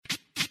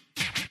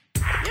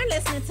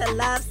listening to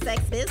Love,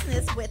 Sex,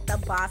 Business with the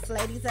Boss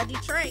Ladies of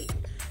Detroit.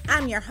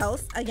 I'm your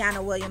host,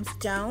 Ayanna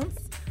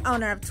Williams-Jones,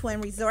 owner of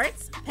Twin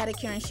Resorts,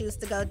 Pedicure and Shoes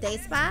to Go Day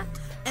Spa,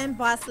 and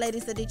Boss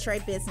Ladies of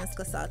Detroit Business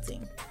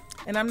Consulting.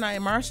 And I'm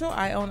Nia Marshall.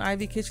 I own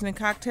Ivy Kitchen and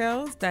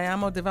Cocktails,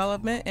 Diamo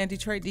Development, and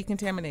Detroit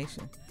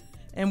Decontamination.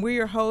 And we're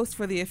your hosts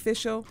for the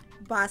official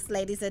Boss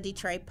Ladies of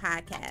Detroit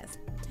podcast.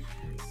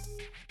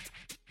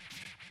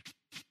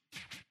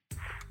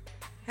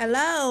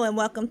 Hello, and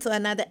welcome to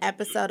another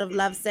episode of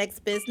Love, Sex,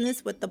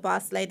 Business with the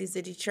Boss Ladies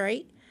of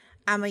Detroit.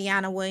 I'm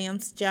Ayanna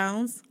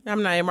Williams-Jones.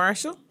 I'm Nia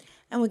Marshall.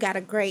 And we got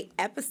a great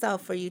episode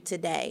for you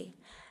today.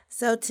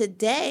 So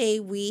today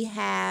we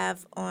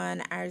have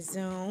on our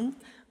Zoom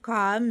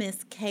call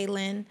Miss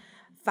Kalyn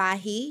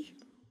Fahie,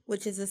 who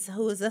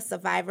is a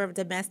survivor of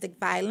domestic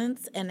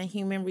violence and a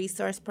human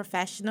resource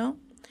professional.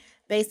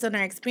 Based on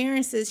her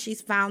experiences,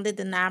 she's founded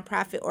the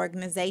nonprofit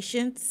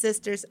organization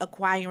Sisters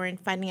Acquiring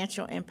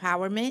Financial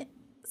Empowerment,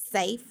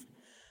 SAFE,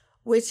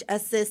 which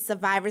assists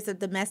survivors of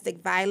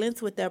domestic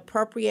violence with the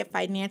appropriate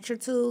financial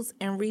tools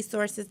and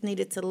resources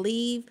needed to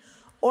leave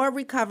or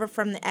recover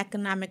from the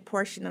economic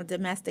portion of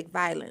domestic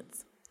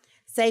violence.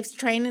 SAFE's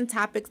training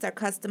topics are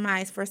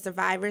customized for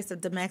survivors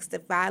of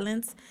domestic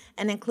violence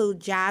and include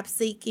job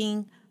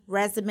seeking,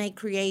 resume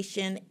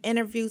creation,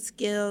 interview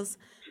skills,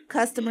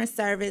 customer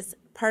service,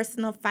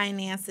 personal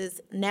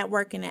finances,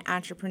 networking, and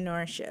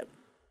entrepreneurship.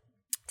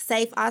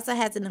 SAFE also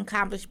has an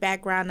accomplished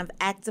background of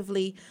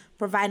actively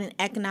providing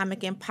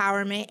economic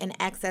empowerment and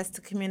access to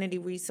community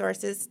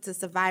resources to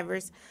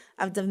survivors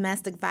of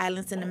domestic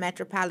violence in the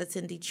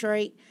metropolitan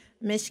Detroit,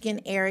 Michigan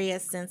area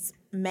since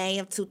May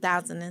of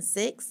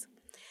 2006.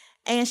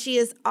 And she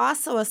is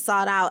also a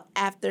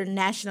sought-out-after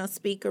national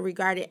speaker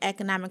regarding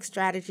economic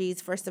strategies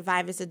for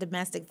survivors of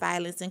domestic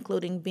violence,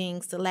 including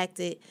being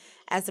selected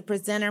as a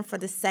presenter for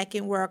the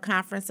Second World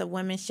Conference of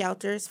Women's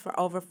Shelters for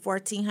over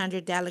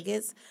 1,400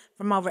 delegates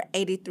from over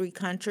 83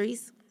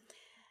 countries.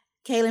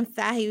 Kalyn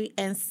Fahie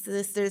and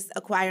Sisters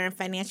Acquiring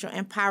Financial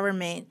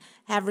Empowerment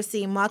have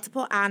received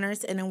multiple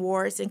honors and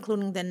awards,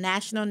 including the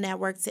National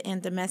Network to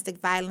End Domestic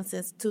Violence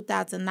since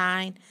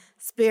 2009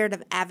 Spirit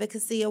of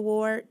Advocacy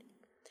Award.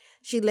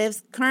 She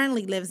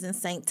currently lives in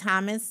St.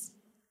 Thomas.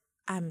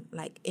 I'm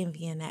like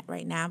envying that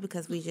right now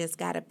because we just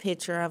got a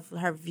picture of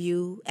her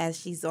view as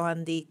she's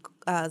on the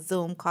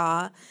Zoom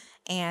call.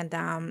 And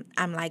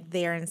I'm like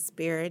there in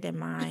spirit and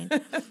mind.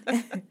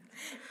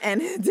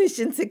 And in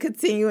addition to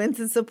continuing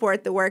to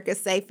support the work of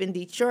SAFE in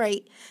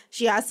Detroit,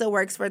 she also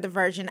works for the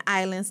Virgin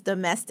Islands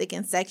Domestic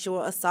and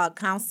Sexual Assault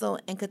Council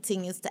and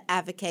continues to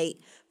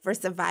advocate for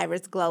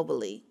survivors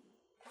globally.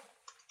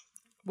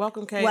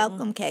 Welcome, Kalyn.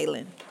 Welcome,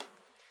 Kalyn.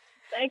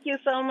 Thank you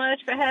so much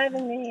for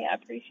having me. I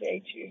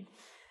appreciate you.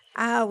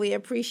 Oh, we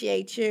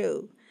appreciate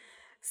you.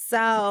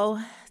 So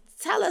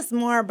tell us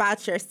more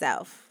about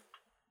yourself.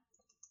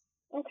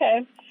 Okay.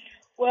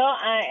 Well,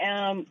 I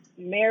am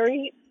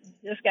married.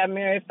 Just got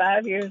married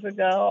 5 years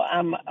ago.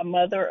 I'm a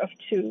mother of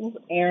two,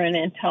 Aaron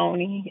and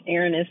Tony.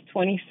 Aaron is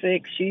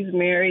 26. She's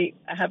married.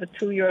 I have a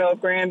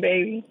 2-year-old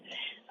grandbaby.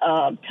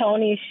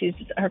 Tony, she's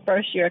her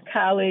first year of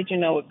college.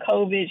 With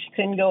COVID, she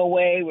couldn't go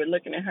away. We're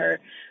looking at her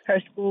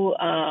school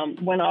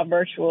went all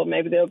virtual.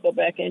 Maybe they'll go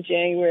back in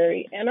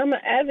January. And I'm an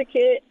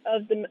advocate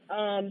of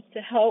to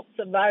help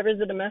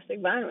survivors of domestic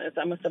violence.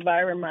 I'm a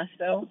survivor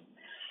myself,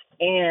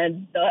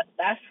 and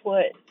that's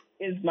what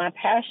is my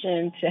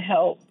passion, to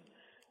help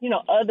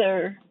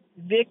other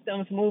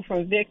victims move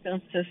from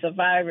victims to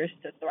survivors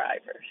to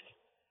thrivers.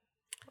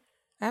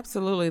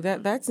 Absolutely,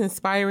 that's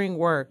inspiring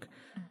work.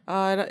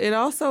 It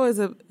also is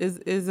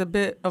a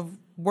bit of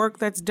work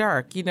that's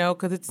dark,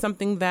 because it's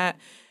something that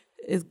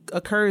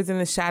occurs in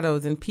the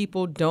shadows and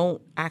people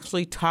don't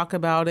actually talk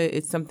about it.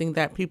 It's something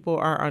that people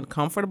are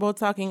uncomfortable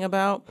talking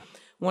about.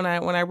 When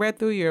I read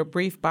through your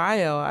brief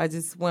bio, I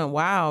just went,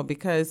 wow,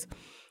 because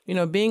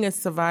being a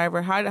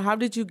survivor, how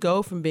did you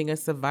go from being a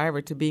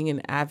survivor to being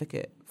an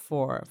advocate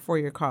for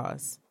your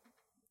cause?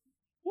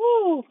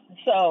 Woo!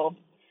 So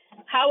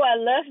how I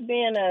left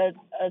being a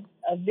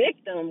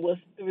victim was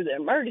through the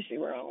emergency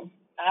room.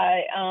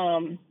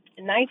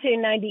 In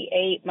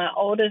 1998, my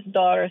oldest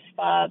daughter's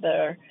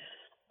father,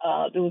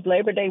 it was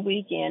Labor Day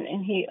weekend,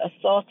 and he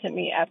assaulted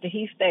me after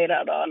he stayed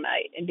out all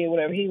night and did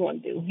whatever he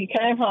wanted to do. He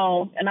came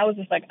home, and I was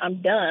just like,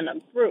 I'm done,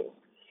 I'm through.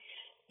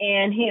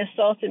 And he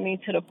assaulted me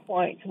to the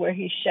point where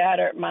he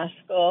shattered my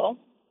skull,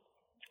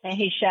 and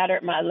he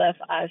shattered my left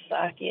eye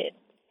socket.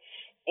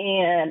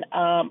 And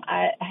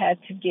I had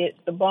to get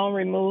the bone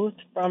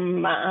removed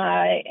from my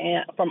eye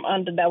and from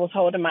under that was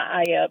holding my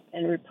eye up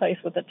and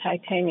replaced with a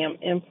titanium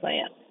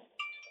implant.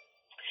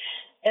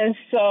 And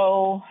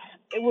so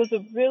it was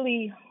a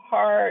really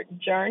hard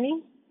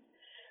journey,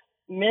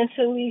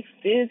 mentally,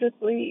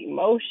 physically,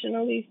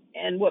 emotionally,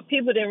 and what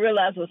people didn't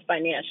realize was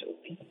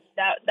financially.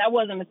 That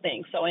wasn't a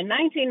thing. So in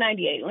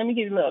 1998, let me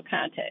give you a little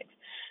context.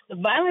 The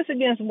Violence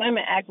Against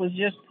Women Act was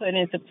just put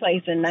into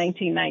place in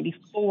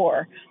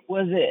 1994.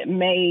 Was it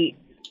made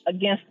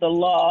against the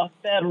law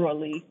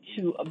federally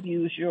to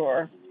abuse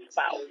your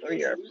spouse or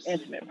your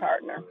intimate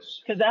partner,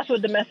 because that's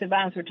what domestic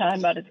violence we're talking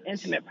about is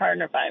intimate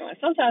partner violence.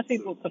 Sometimes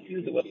people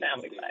confuse it with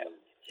family violence.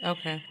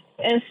 Okay.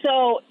 And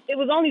so it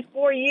was only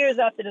 4 years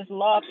after this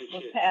law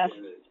was passed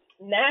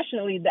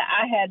nationally that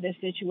I had this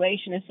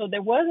situation. And so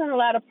there wasn't a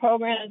lot of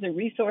programs and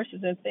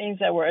resources and things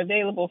that were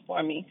available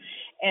for me.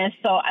 And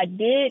so I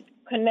did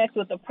connect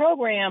with a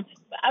program.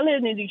 I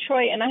lived in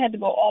Detroit and I had to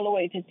go all the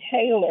way to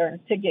Taylor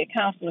to get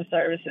counseling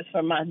services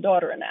for my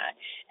daughter and I.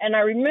 And I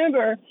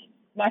remember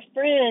my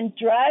friend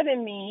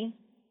driving me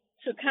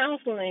to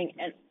counseling,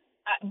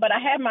 but I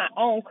had my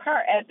own car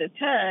at the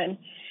time.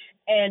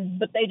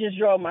 But they just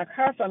drove my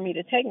car for me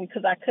to take me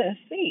because I couldn't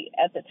see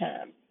at the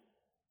time.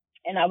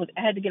 And I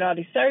had to get all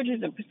these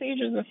surgeries and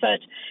procedures and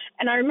such.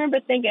 And I remember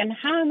thinking,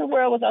 how in the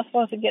world was I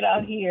supposed to get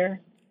out here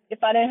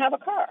if I didn't have a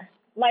car?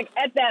 Like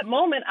at that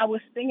moment, I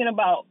was thinking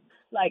about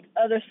like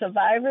other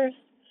survivors.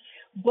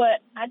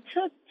 But I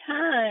took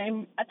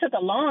a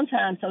long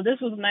time. So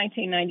this was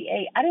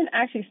 1998. I didn't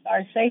actually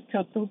start SAFE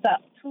till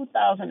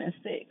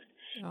 2006.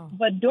 Oh.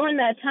 But during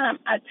that time,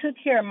 I took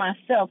care of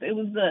myself. It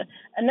was the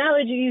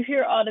analogy you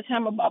hear all the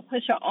time about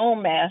put your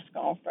own mask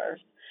on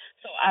first.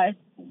 So I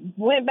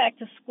went back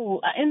to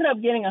school. I ended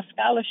up getting a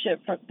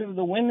scholarship through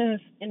the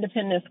Women's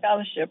Independent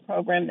Scholarship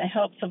Program that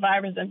helps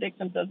survivors and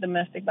victims of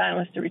domestic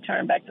violence to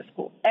return back to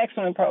school.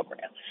 Excellent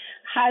program.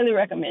 Highly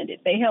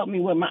recommended. They helped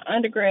me with my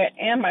undergrad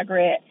and my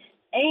grad.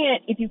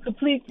 And if you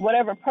complete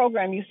whatever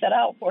program you set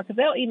out for, because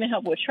they'll even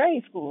help with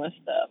trade school and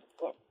stuff,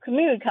 or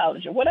community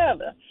college or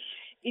whatever.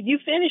 If you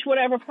finish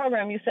whatever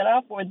program you set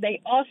out for,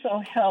 they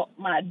also help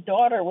my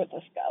daughter with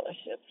a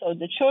scholarship. So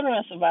the children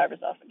of survivors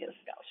also get a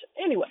scholarship.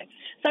 Anyway,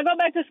 so I go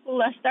back to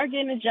school. I start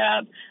getting a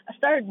job. I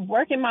started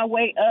working my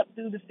way up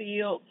through the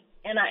field,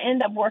 and I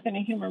end up working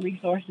in human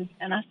resources.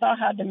 And I saw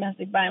how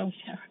domestic violence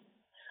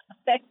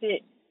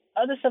affected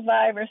other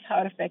survivors, how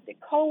it affected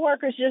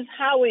coworkers, just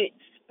how it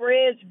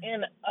spreads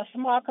in a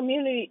small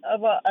community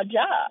of a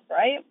job,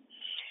 right?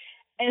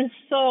 And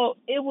so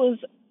it was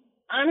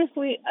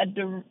honestly,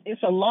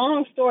 it's a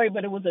long story,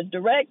 but it was a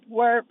direct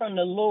word from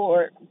the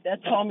Lord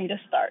that told me to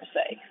start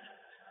SAFE.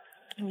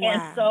 Wow.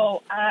 And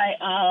so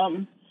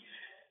I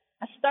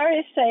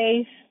started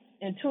SAFE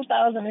in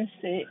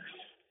 2006,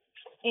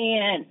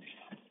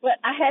 but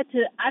I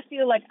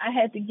feel like I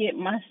had to get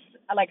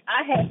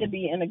I had to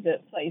be in a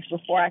good place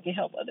before I could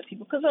help other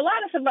people. Because a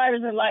lot of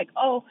survivors are like,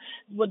 oh,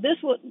 well, this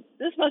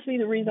must be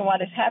the reason why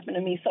this happened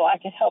to me so I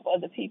can help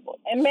other people.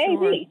 And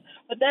maybe,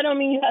 but that don't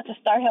mean you have to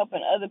start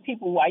helping other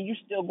people while you're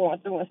still going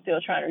through and still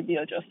trying to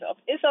rebuild yourself.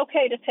 It's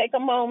okay to take a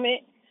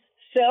moment,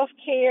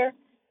 self-care,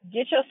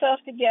 get yourself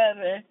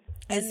together.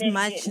 It's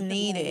much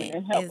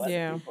needed.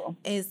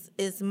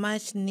 It's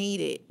much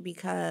needed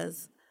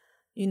because,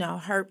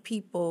 hurt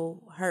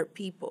people hurt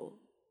people.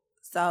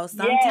 So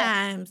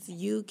sometimes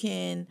you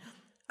can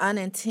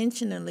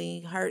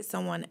unintentionally hurt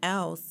someone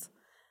else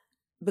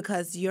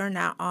because you're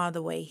not all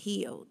the way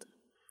healed.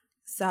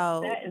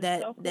 So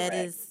that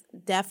is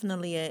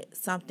definitely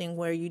something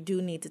where you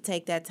do need to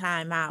take that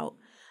time out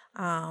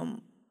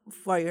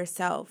for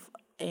yourself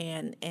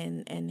and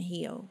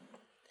heal.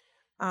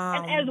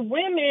 And as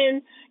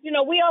women,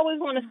 we always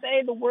want to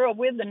save the world.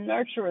 We're the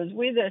nurturers.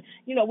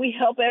 We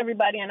help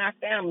everybody in our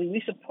family.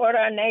 We support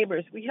our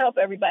neighbors. We help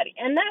everybody.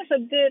 And that's a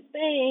good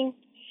thing.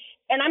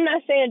 And I'm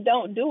not saying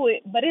don't do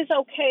it, but it's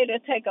okay to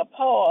take a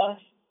pause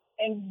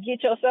and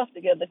get yourself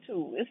together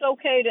too. It's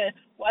okay to,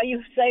 while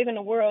you're saving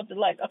the world, to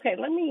okay,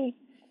 let me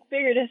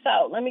figure this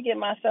out. Let me get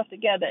myself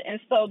together. And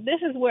so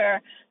this is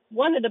where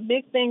one of the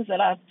big things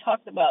that I've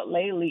talked about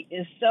lately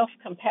is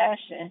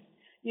self-compassion,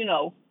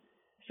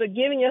 So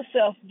giving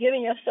yourself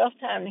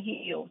time to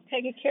heal,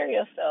 taking care of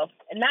yourself,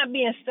 and not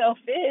being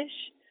selfish,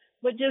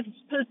 but just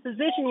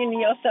positioning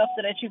yourself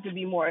so that you can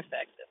be more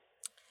effective.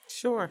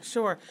 Sure.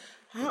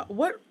 How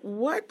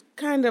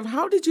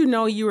did you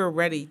know you were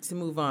ready to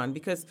move on?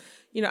 Because,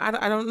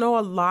 I don't know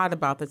a lot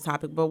about the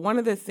topic, but one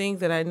of the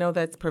things that I know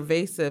that's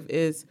pervasive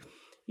is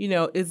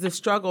the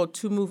struggle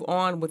to move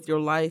on with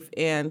your life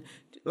and,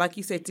 like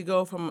you said, to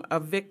go from a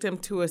victim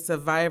to a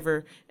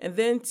survivor and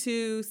then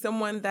to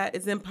someone that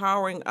is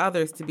empowering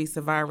others to be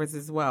survivors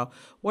as well.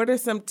 What are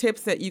some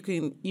tips that you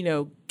can,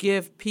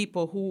 give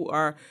people who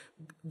are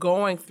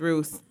going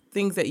through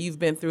things that you've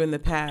been through in the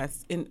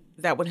past and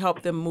that would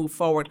help them move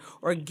forward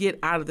or get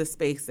out of the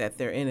space that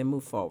they're in and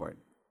move forward?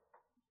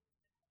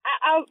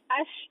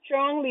 I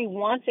strongly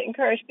want to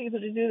encourage people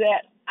to do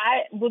that.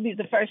 I will be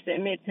the first to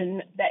admit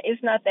that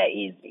it's not that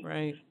easy,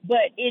 right?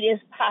 But it is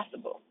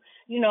possible.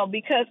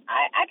 Because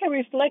I can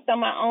reflect on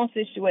my own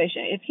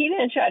situation. If he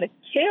didn't try to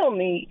kill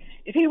me,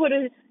 if he would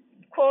have,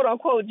 quote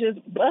unquote, just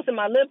busted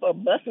my lip or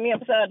busted me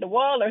upside the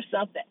wall or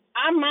something,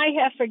 I might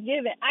have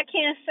forgiven. I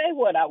can't say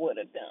what I would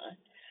have done.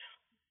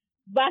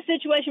 My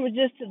situation was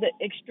just to the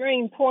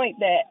extreme point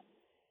that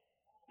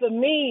for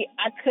me,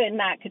 I could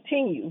not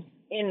continue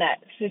in that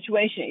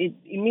situation. It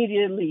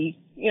immediately,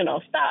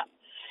 stopped.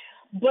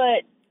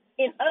 But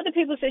in other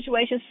people's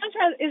situations,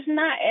 sometimes it's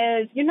not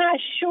as, you're not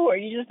sure.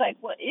 You're just like,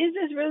 well, is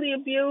this really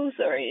abuse,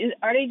 or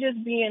are they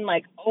just being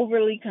like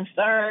overly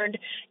concerned?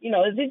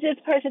 Is it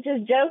just person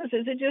just jealous?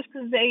 Is it just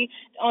because they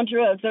on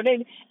drugs?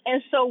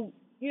 And so,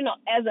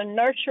 as a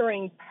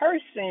nurturing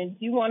person,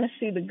 you want to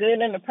see the good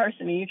in the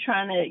person, and you're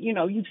trying to,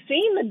 you've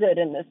seen the good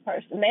in this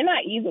person. They're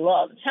not evil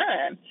all the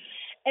time.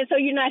 And so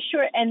you're not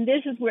sure. And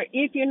this is where,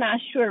 if you're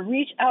not sure,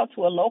 reach out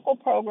to a local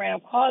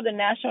program, call the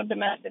National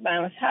Domestic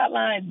Violence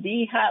Hotline,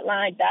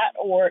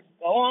 thehotline.org.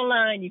 Go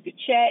online. You could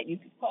chat, you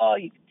could call,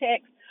 you could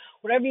text,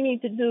 whatever you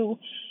need to do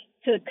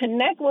to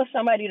connect with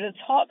somebody, to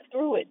talk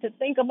through it, to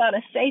think about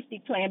a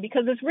safety plan,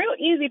 because it's real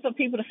easy for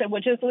people to say,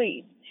 well, just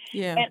leave.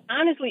 Yeah. And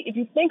honestly, if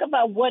you think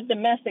about what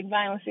domestic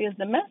violence is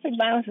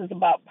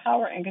about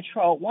power and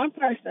control. One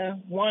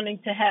person wanting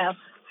to have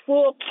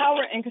full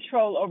power and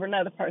control over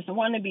another person,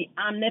 wanting to be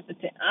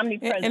omnipotent,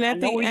 omnipresent. And at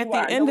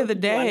the end of the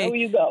day,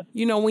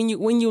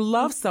 when you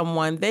love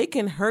someone, they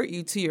can hurt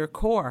you to your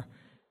core,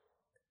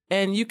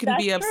 and you can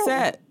be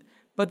upset,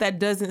 but that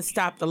doesn't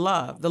stop the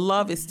love. The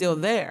love is still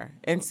there,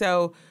 and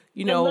so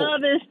the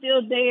love is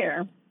still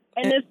there.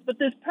 But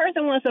this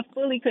person wants to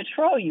fully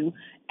control you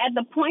at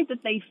the point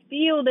that they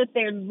feel that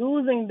they're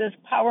losing this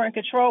power and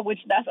control, which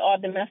that's all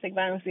domestic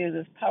violence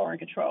is power and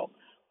control.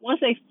 Once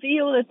they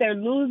feel that they're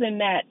losing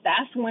that,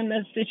 that's when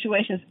the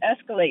situations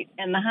escalate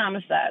and the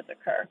homicides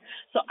occur.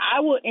 So I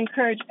would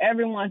encourage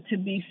everyone to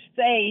be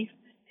safe,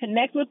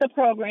 connect with the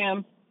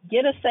program,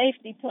 get a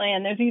safety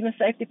plan. There's even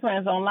safety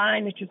plans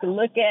online that you can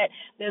look at.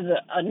 There's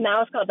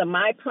now it's called the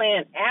My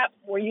Plan app,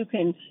 where it's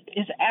an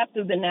app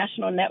through the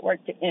National Network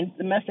in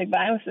Domestic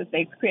Violence that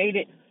they've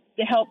created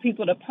to help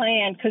people to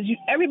plan, because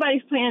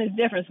everybody's plan is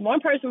different. So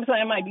one person's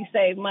plan might be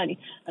save money.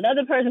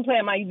 Another person's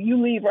plan might be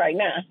you leave right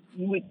now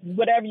with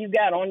whatever you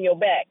got on your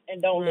back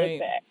and don't look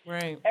back.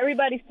 Right.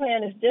 Everybody's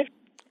plan is different.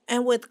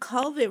 And with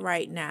COVID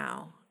right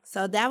now,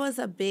 so that was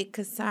a big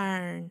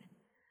concern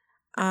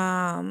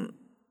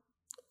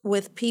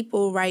with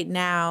people right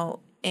now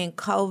in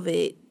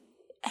COVID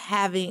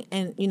having,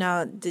 and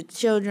the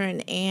children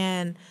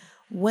and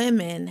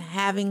women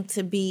having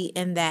to be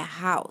in that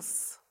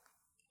house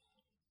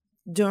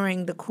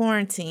during the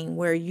quarantine,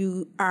 where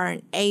you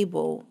aren't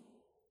able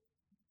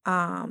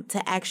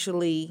to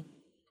actually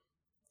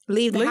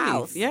leave the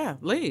house. Yeah,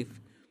 leave.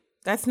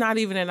 That's not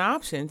even an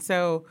option.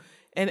 So,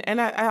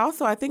 and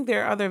I think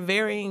there are other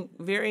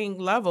varying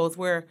levels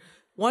where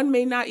one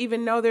may not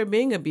even know they're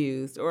being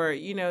abused, or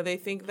they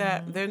think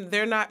that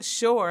they're not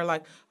sure,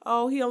 like,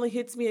 oh, he only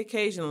hits me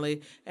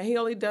occasionally, and he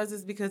only does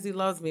this because he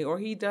loves me, or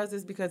he does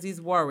this because he's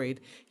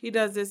worried. He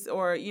does this,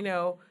 or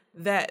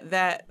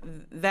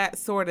that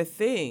sort of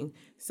thing.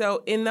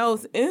 So in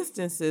those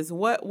instances,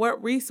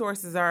 what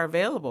resources are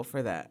available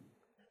for that?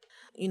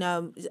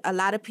 A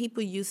lot of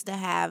people used to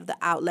have the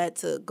outlet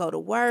to go to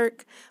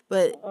work,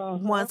 but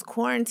once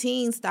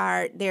quarantine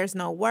started, there's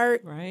no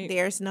work. Right.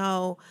 There's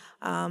no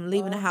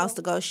leaving the house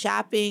to go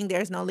shopping.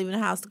 There's no leaving the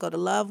house to go to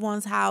loved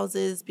ones'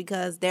 houses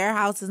because their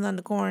house is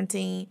under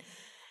quarantine.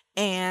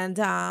 And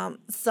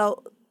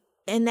so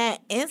in that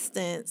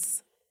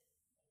instance,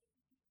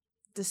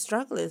 the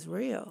struggle is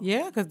real.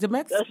 Yeah, because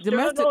domestic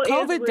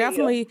COVID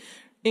definitely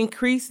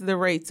increased the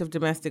rates of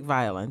domestic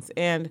violence.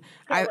 And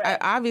I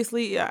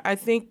obviously, I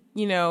think,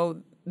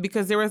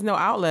 because there was no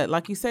outlet,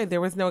 like you said, there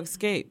was no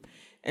escape.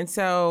 And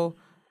so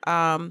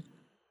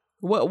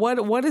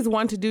what is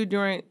one to do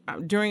during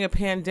a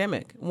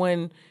pandemic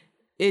when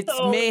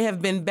may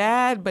have been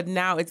bad, but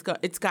now it's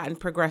gotten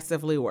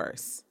progressively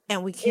worse?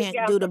 And we can't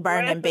do the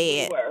burning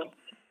bed.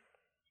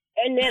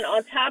 And then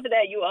on top of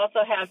that, you also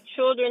have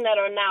children that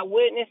are now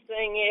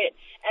witnessing it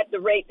at the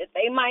rate that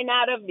they might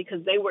not have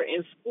because they were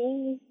in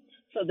school.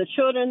 So the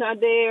children are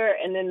there,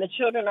 and then the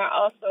children are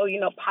also,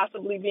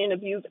 possibly being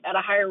abused at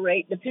a higher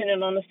rate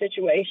depending on the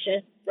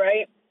situation,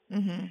 right?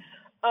 Mm-hmm.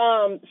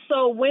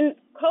 So when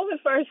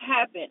COVID first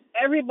happened,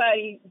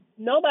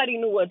 nobody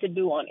knew what to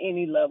do on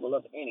any level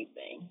of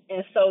anything.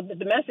 And so the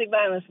domestic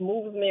violence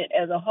movement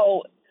as a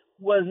whole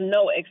was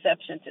no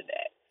exception to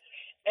that.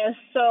 And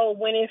so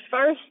when it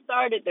first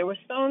started, there were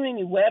so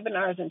many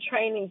webinars and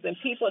trainings and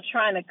people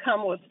trying to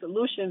come with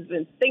solutions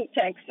and think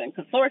tanks and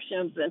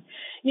consortiums. And,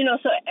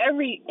 so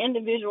every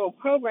individual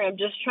program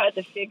just tried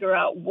to figure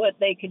out what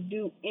they could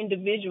do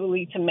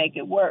individually to make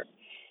it work.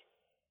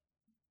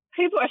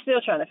 People are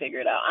still trying to figure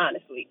it out,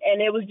 honestly.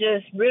 And it was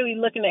just really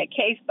looking at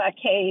case by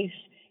case,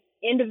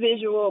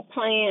 individual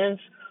plans.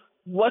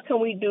 What can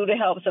we do to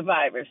help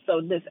survivors? So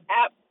this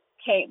app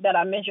that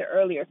I mentioned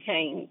earlier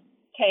came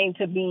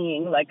to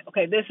being, like,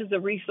 okay, this is a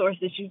resource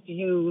that you can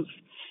use.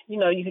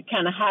 You could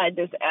kind of hide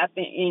this app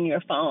in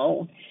your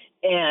phone.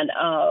 And,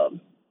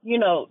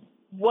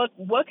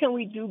 what can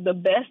we do the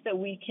best that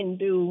we can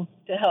do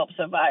to help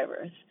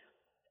survivors?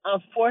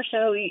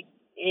 Unfortunately,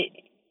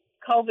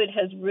 COVID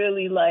has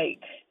really,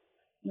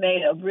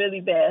 made a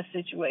really bad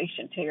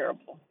situation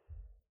terrible.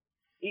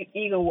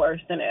 Even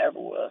worse than it ever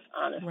was,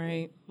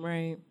 honestly.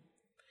 Right.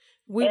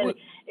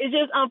 It's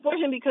just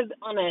unfortunate because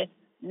on a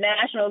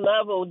national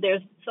level,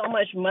 there's so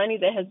much money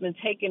that has been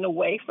taken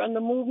away from the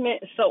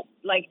movement. So,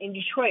 like in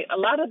Detroit, a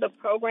lot of the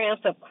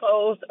programs have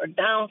closed or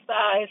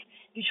downsized.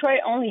 Detroit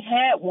only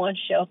had one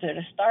shelter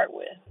to start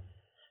with.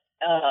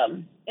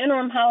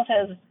 Interim House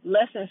has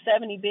less than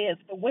 70 beds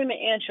for women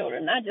and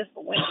children, not just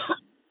for women.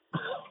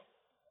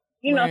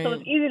 Right. So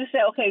it's easy to say,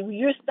 okay,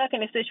 you're stuck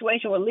in a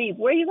situation where leave.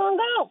 Where are you going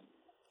to go?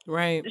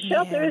 Right. The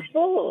shelter is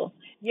full.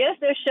 Yes,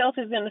 there's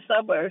shelters in the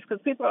suburbs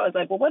because people are always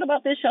like, well, what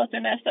about this shelter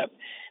and that suburb?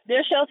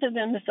 There's shelters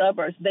in the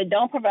suburbs. They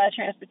don't provide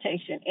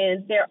transportation,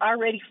 and they're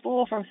already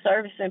full from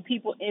servicing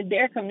people in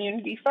their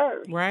community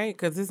first. Right,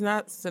 because it's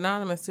not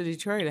synonymous to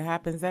Detroit. It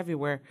happens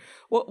everywhere.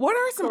 Well, what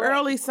are some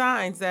early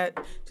signs that,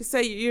 just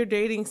say you're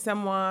dating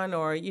someone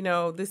or,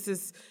 this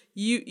is,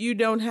 you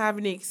don't have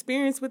any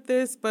experience with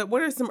this, but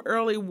what are some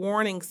early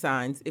warning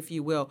signs, if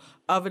you will,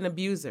 of an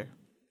abuser?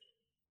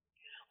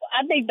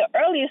 I think the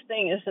earliest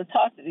thing is to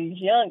talk to the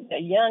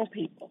young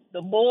people,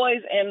 the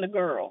boys and the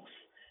girls.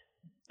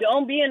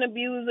 Don't be an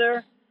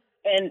abuser,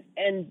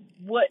 and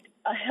what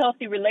a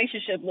healthy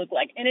relationship look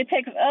like. And it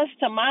takes us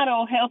to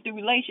model healthy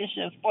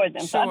relationships for them.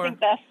 Sure. So I think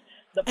that's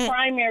the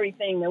primary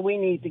thing that we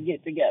need to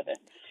get together.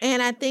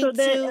 And I think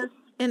I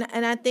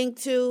think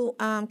too,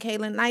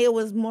 Kalyn, Naya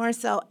was more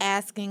so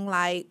asking,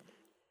 like,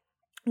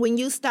 when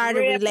you start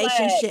a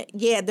relationship,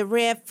 the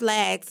red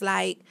flags,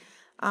 like,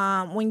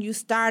 when you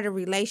start a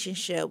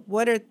relationship,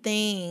 what are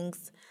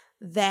things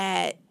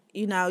that,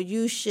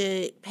 you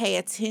should pay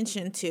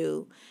attention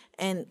to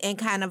and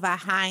kind of a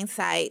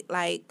hindsight,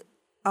 like,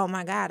 oh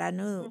my God, I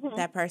knew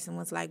that person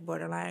was like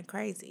borderline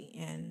crazy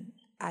and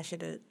I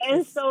should have.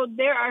 And so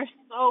there are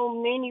so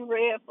many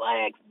red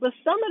flags, but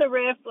some of the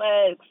red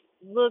flags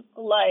look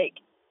like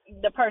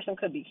the person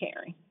could be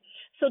caring.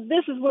 So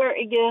this is where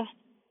it gets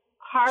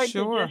hard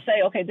to just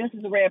say, okay, this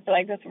is a red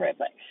flag, this is a red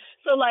flag.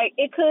 So like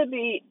it could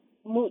be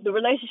the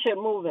relationship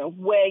moving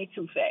way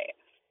too fast.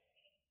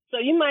 So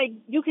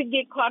you could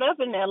get caught up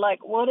in that, like,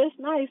 well, it's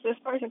nice. This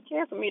person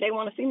cares for me. They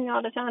want to see me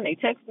all the time. They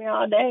text me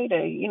all day.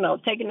 They,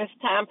 taking this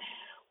time.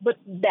 But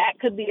that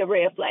could be a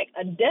red flag.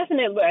 A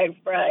definite red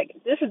flag.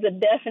 This is a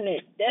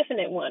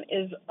definite one.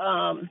 Is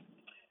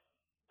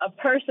a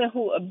person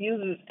who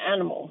abuses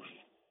animals.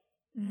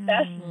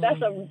 That's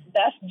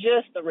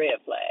just a red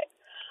flag.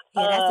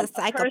 Yeah, that's a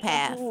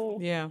psychopath.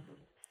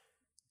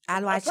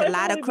 I watch a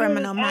lot of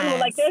Criminal Minds.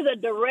 Like there's a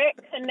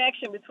direct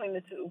connection between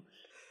the two.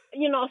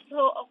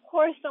 So of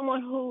course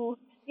someone who,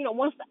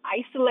 wants to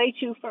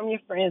isolate you from your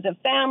friends and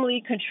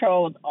family,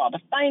 controls all the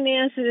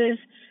finances,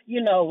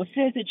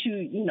 says that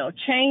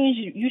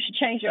you should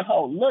change your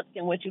whole look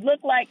and what you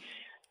look like,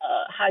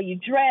 how you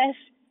dress.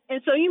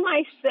 And so you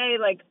might say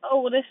like,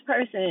 oh, well, this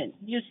person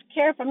just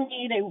care for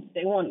me.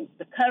 They want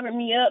to cover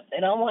me up. They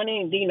don't want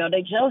any,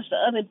 they jealous of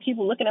other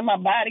people looking at my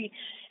body.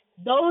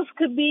 Those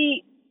could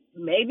be,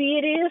 maybe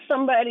it is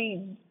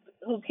somebody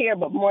who care,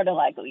 but more than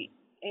likely,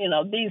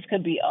 these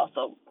could be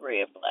also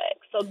red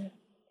flags. So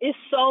it's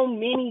so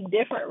many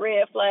different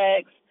red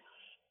flags.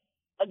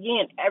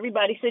 Again,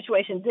 everybody's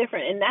situation is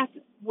different. And that's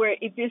where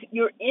if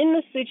you're in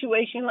the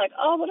situation like,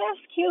 oh, well, that's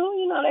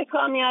cute. They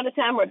call me all the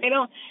time, or they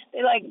don't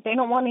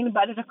want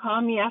anybody to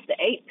call me after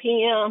 8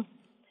 p.m.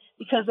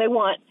 because they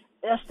want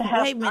us to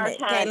have wait a minute,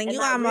 our time. Kalyn,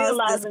 you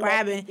almost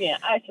describing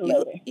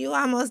you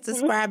almost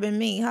describing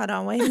me. Hold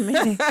on, wait a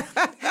minute.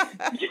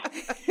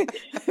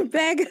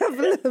 Back up a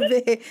little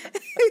bit.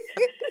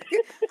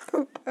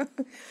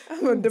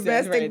 I'm a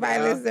domestic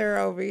violencer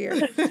over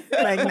here.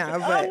 Like, no,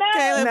 but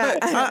Kalyn,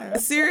 but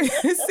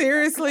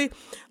seriously,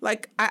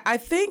 like I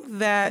think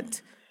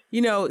that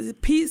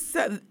peace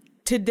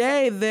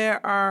today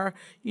there are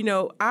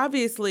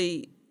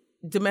obviously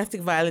domestic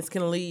violence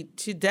can lead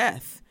to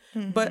death.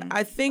 Mm-hmm. But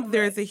I think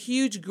there's a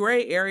huge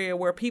gray area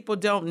where people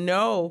don't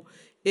know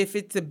if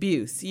it's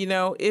abuse.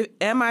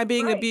 Am I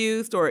being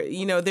abused, or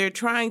they're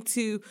trying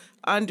to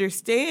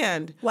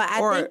understand. Well, I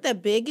think the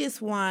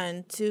biggest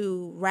one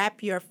to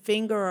wrap your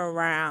finger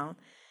around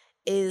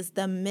is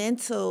the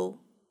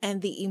mental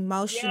and the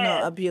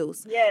emotional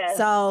abuse. Yes.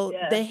 So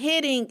the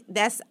hitting,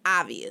 that's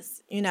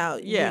obvious. You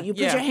put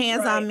your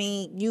hands on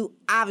me, you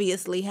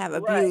obviously have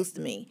abused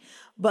me.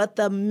 But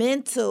the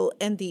mental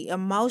and the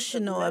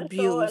emotional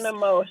abuse,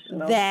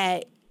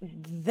 that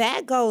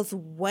goes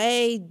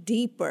way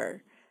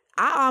deeper.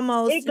 I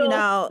almost, it goes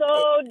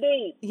so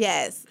deep.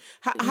 Yes.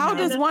 How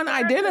does one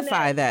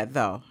identify that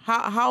though?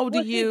 How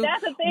do you?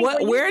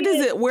 Where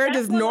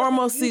does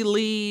normalcy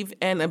leave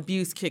and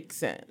abuse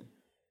kicks in?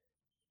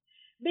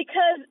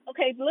 Because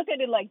look at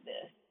it like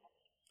this: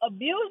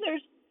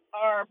 abusers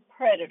are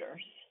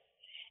predators,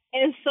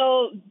 and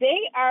so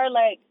they are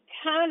like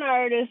con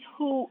artists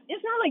who,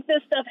 it's not like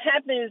this stuff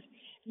happens,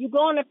 you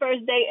go on the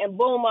first date and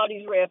boom, all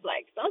these red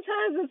flags.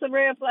 Sometimes it's a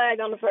red flag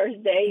on the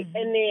first date,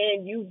 and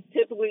then you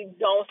typically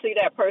don't see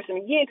that person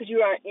again because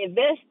you aren't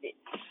invested.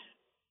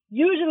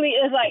 Usually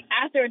it's like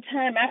after a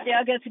time, after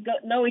y'all get to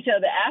know each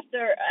other,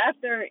 after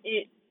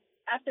it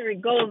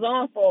goes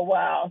on for a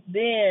while,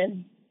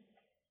 then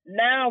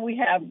now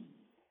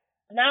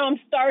I'm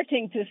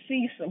starting to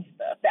see some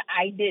stuff that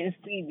I didn't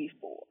see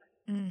before.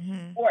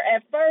 Or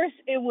at first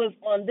it was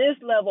on this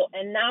level,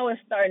 and now it's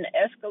starting to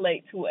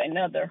escalate to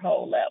another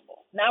whole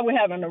level. Now we're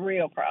having a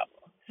real problem.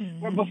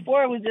 Where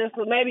before it was just,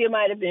 well, maybe it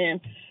might have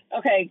been,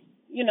 okay,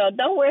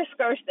 don't wear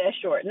skirts that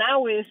short.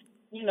 Now it's,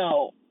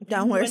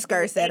 don't wear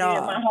skirts at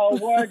all. My whole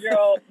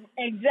wardrobe.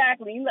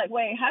 Exactly. You're like,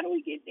 wait, how do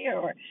we get there?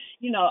 Or,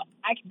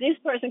 this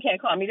person can't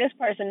call me. This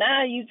person,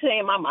 now you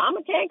saying my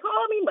mama can't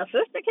call me, my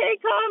sister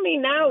can't call me.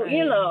 Now,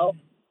 Right.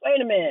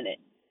 Wait a minute.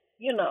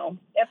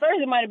 At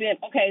first it might have been,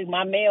 okay,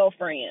 my male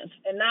friends.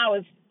 And now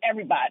it's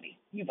everybody.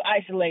 You've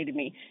isolated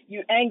me.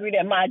 You're angry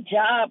that my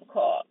job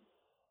called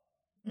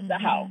the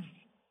house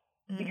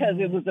because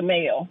it was a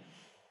male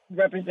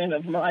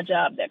representative of my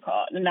job that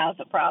called. And now it's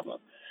a problem.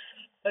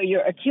 So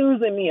you're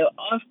accusing me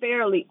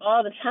unfairly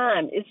all the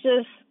time. It's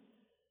just,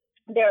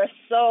 there are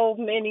so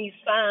many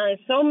signs,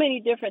 so many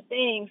different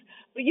things.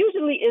 But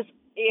usually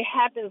it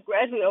happens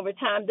gradually over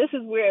time. This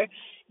is where,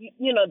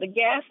 the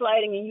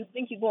gaslighting, and you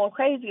think you're going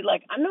crazy.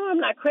 Like, I know I'm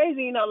not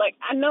crazy,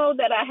 I know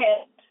that I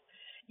had,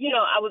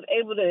 I was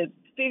able to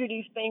figure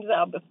these things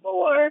out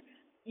before.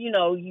 You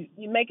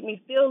making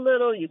me feel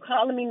little, you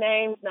calling me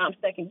names. Now I'm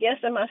second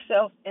guessing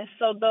myself. And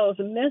so those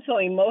mental,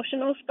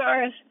 emotional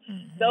scars,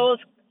 those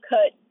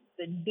cut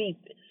the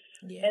deepest.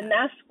 Yeah. And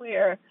that's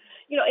where,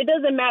 it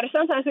doesn't matter.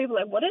 Sometimes people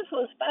are like, well, this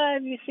was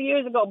 5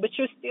 years ago, but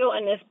you're still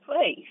in this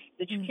place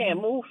that you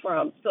can't move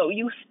from. So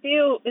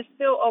it's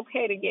still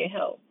okay to get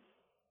help.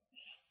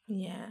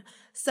 Yeah.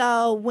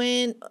 So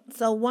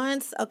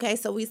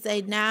so we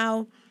say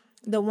now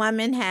the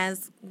woman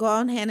has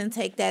gone ahead and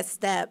take that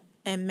step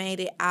and made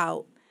it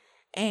out,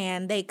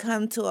 and they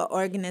come to an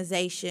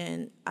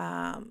organization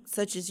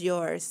such as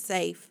yours,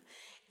 SAFE,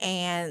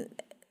 and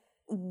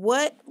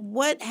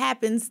what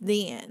happens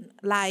then?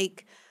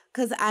 Like,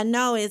 because I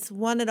know it's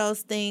one of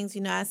those things,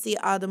 I see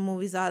all the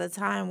movies all the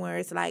time where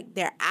it's like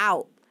they're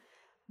out,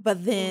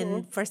 but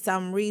then for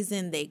some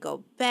reason they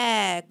go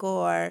back,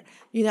 or,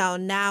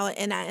 now,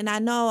 and I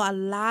know a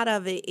lot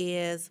of it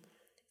is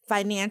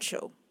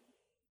financial,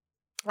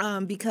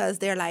 because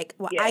they're like,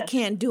 well, I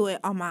can't do it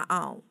on my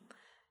own.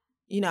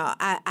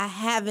 I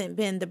haven't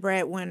been the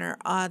breadwinner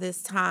all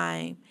this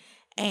time,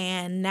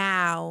 and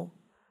now,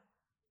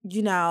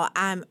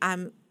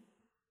 I'm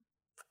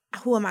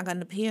who am I going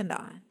to depend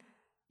on?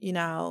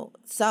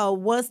 So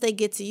once they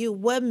get to you,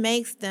 what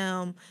makes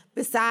them,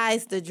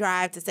 besides the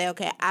drive to say,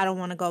 okay, I don't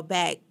want to go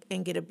back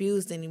and get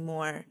abused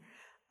anymore,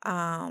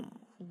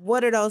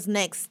 what are those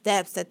next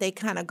steps that they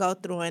kind of go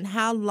through, and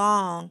how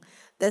long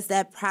does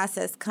that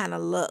process kind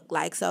of look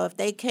like? So if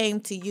they came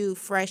to you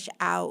fresh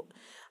out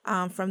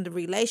from the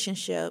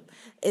relationship,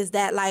 is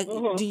that like,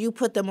 do you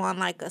put them on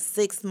like a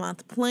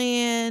 6-month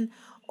plan,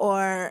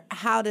 or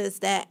how does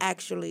that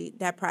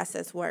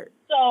process work?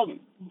 So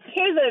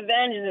here's the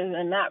advantages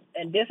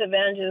and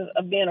disadvantages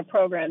of being a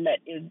program that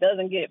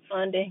doesn't get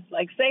funding.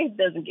 Like SAFE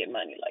doesn't get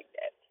money like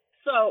that.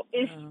 So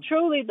it's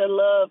truly the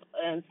love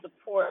and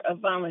support of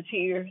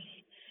volunteers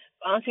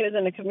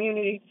in the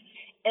community.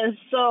 And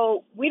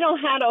so we don't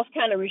have those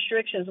kind of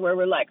restrictions where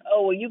we're like,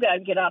 oh, well, you got to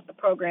get out the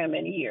program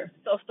in a year.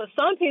 So for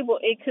some people,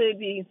 it could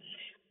be,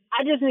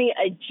 I just need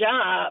a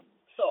job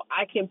so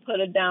I can put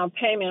a down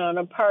payment on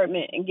an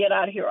apartment and get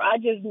out of here. I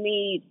just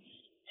need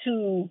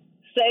to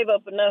save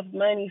up enough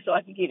money so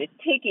I could get a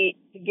ticket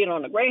to get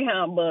on the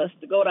Greyhound bus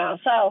to go down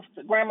south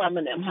to grandmama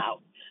and them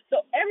house. So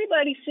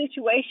everybody's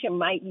situation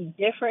might be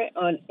different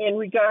in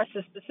regards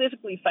to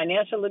specifically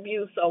financial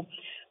abuse. So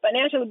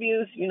financial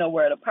abuse,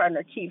 where the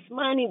partner keeps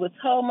money,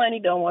 withhold money,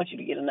 don't want you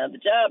to get another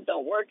job,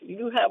 don't work. If you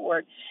do have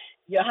work,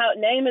 your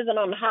name isn't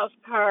on the house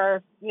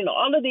card.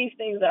 All of these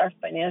things are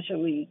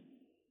financially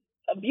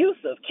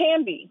abusive,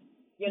 can be.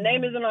 Your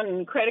name isn't on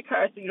the credit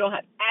card, so you don't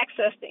have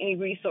access to any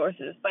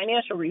resources,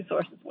 financial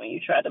resources, when you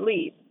try to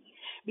leave.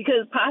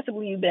 Because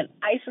possibly you've been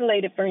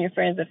isolated from your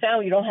friends and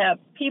family, you don't have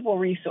people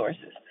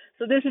resources.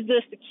 So this is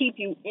just to keep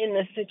you in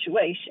this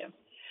situation.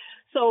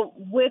 So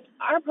with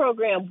our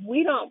program,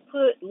 we don't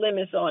put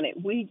limits on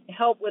it. We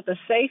help with a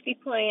safety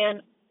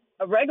plan,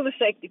 a regular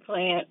safety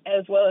plan,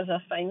 as well as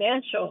a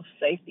financial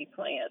safety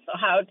plan. So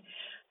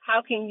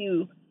how can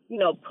you,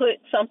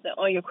 put something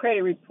on your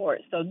credit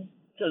report so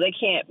they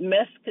can't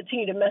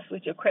continue to mess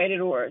with your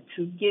credit, or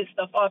to get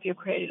stuff off your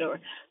credit,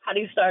 or how do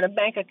you start a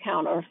bank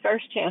account or a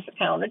first chance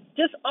account, or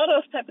just all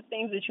those type of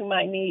things that you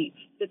might need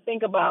to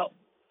think about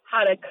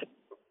how to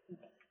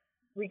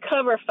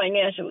recover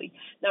financially.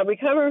 Now,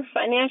 recovering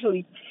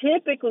financially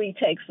typically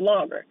takes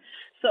longer.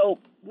 So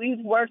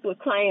we've worked with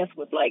clients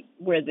with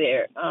where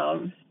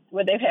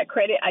they've had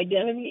credit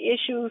identity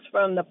issues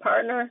from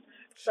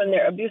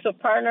their abusive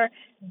partner.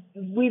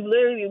 We've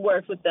literally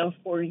worked with them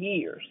for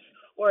years.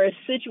 Or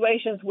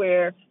situations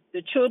where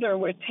the children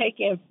were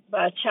taken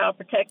by Child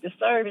Protective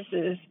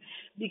Services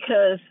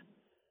because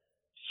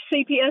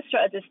CPS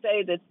tried to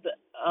say that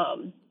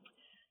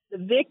the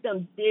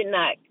victim did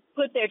not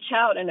put their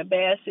child in a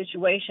bad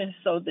situation,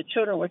 so the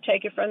children were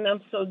taken from them.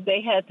 So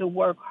they had to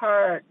work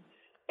hard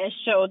and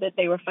show that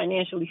they were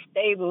financially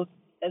stable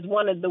as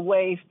one of the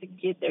ways to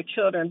get their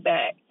children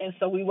back. And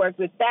so we worked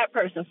with that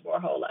person for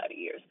a whole lot of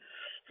years.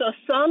 So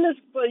some is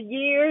for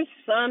years,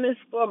 some is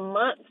for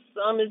months,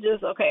 some is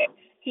just, okay,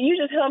 can you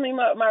just help me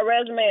with my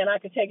resume and I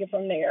can take it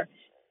from there?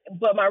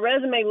 But my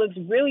resume looks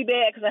really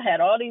bad because I had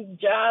all these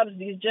jobs,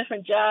 these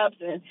different jobs,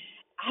 and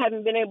I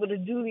haven't been able to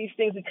do these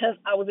things because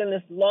I was in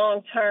this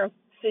long-term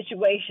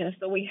situation.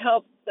 So we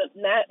help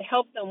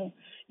them,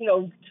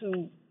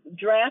 to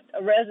draft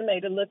a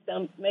resume to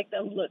make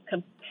them look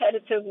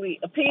competitively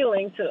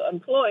appealing to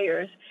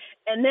employers,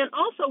 and then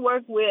also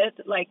work with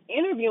like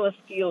interviewing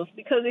skills.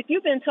 Because if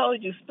you've been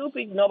told you're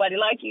stupid, nobody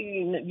like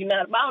you, you're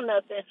not about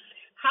nothing,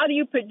 how do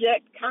you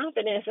project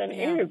confidence in an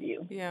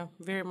interview? Yeah,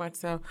 very much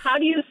so. How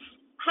do you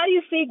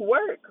seek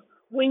work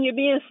when you're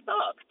being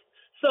stalked?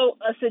 So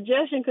a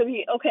suggestion could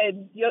be, okay,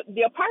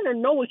 your partner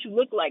know what you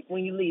look like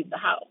when you leave the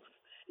house.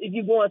 If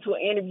you go into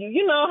an interview,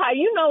 you know how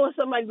you know when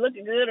somebody's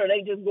looking good or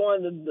they just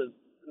going to the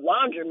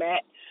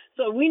laundromat.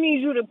 So we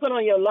need you to put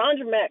on your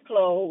laundromat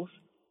clothes,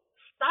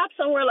 stop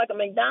somewhere like a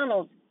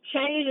McDonald's,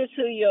 change it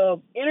to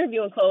your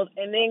interviewing clothes,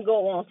 and then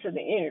go on to the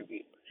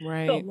interview.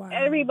 Right. So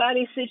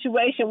everybody's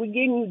situation, we're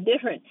giving you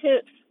different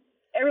tips.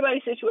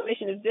 Everybody's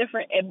situation is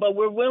different, but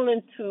we're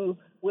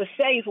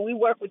safe, and we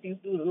work with you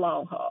through the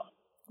long haul.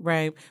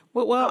 Right.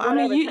 Well, I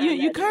mean,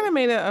 you kind of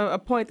made a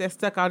point that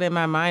stuck out in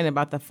my mind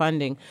about the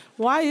funding.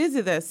 Why is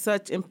it that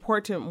such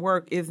important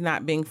work is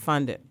not being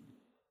funded?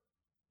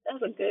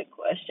 That's a good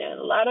question.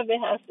 A lot of it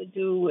has to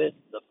do with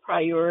the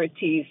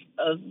priorities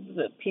of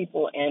the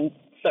people in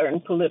certain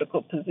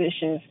political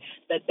positions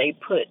that they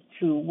put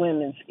to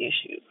women's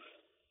issues.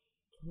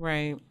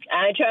 Right.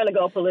 I ain't trying to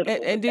go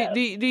political. And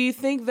do you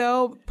think,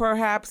 though,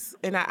 perhaps,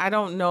 and I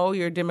don't know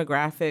your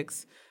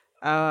demographics,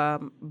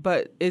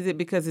 but is it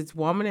because it's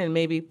women and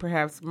maybe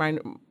perhaps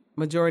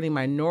majority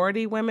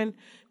minority women?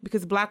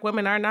 Because Black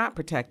women are not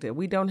protected.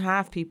 We don't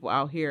have people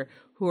out here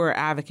who are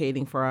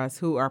advocating for us,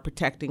 who are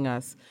protecting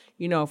us,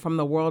 from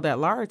the world at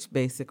large,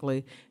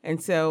 basically.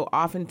 And so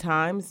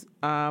oftentimes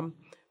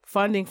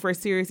funding for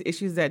serious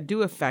issues that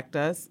do affect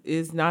us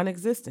is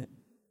non-existent.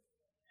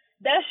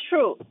 That's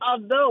true.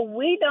 Although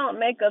we don't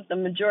make up the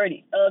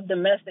majority of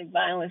domestic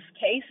violence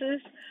cases,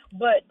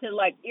 but to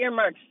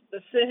earmark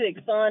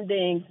specific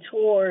funding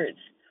towards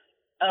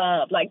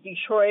like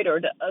Detroit or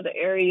the other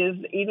areas,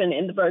 even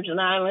in the Virgin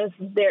Islands,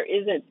 there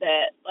isn't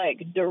that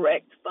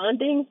direct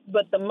funding.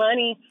 But the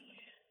money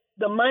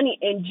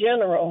in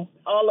general,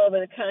 all over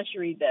the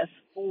country, that's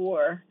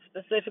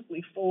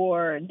specifically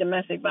for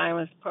domestic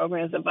violence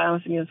programs and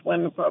violence against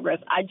women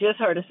programs. I just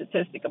heard a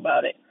statistic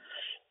about it.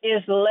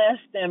 Is less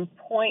than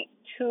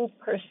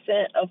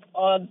 0.2% of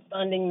all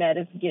funding that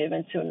is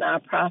given to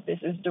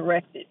nonprofits is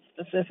directed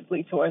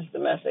specifically towards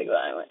domestic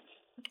violence.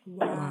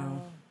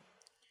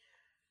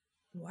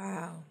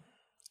 Wow.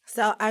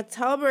 So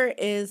October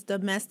is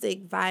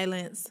Domestic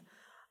Violence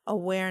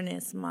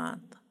Awareness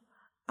Month.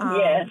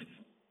 Yes.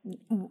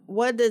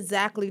 What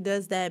exactly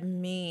does that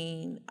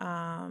mean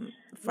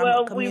from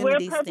a community we wear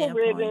purple standpoint?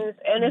 ribbons,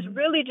 and it's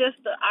really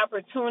just the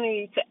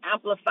opportunity to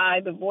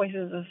amplify the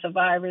voices of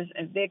survivors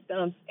and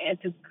victims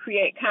and to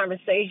create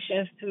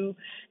conversations, to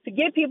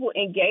get people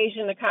engaged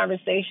in the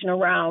conversation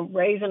around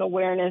raising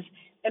awareness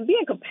and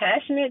being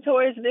compassionate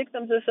towards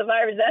victims and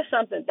survivors.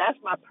 That's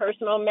my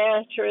personal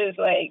mantra is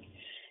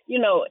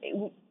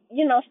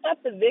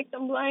stop the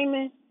victim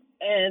blaming.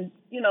 And,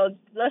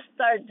 let's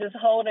start just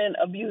holding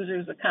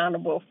abusers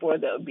accountable for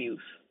the abuse.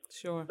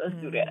 Sure. Let's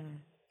do that.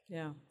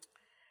 Yeah.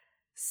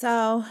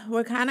 So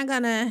we're kind of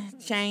going to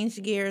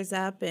change gears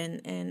up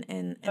and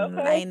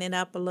lighten it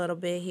up a little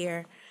bit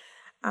here.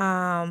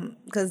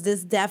 Because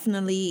this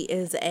definitely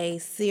is a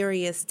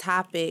serious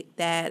topic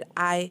that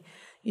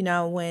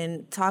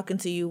when talking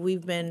to you,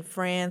 we've been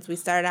friends. We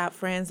started out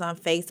friends on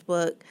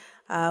Facebook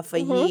for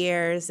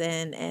years,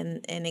 and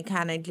it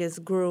kind of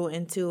just grew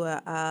into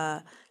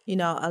a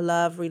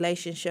love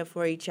relationship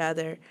for each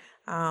other,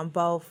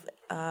 both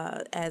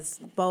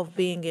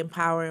being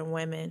empowering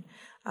women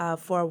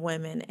for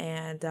women,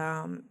 and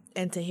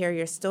to hear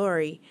your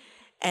story,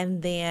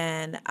 and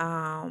then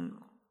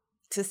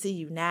to see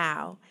you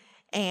now.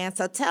 And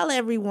so tell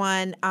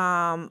everyone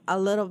a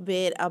little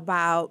bit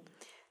about,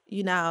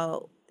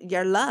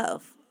 your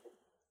love.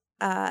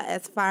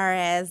 As far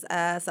as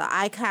so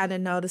I kind of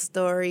know the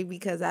story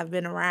because I've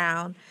been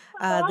around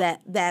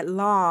that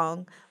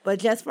long, but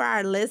just for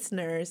our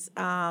listeners,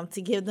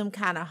 to give them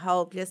kind of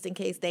hope, just in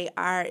case they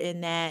are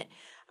in that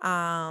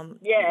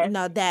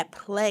that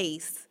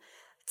place,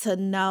 to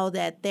know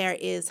that there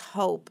is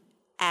hope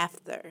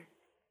after.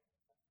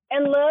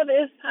 And love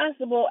is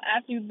possible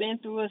after you've been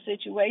through a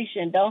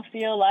situation. Don't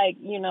feel like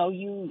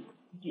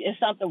it's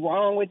something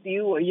wrong with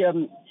you, or your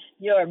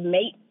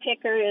mate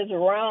picker is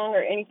wrong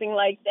or anything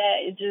like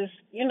that. It just,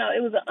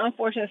 it was an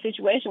unfortunate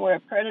situation where a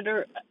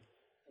predator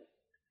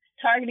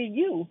targeted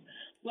you.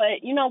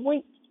 But,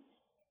 when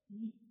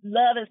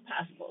love is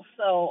possible.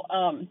 So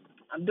I'm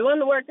doing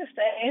the work of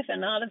safe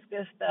and all this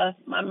good stuff.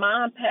 My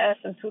mom passed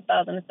in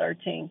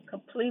 2013,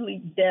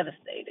 completely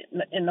devastated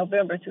in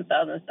November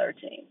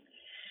 2013.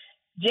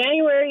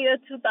 January of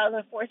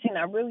 2014,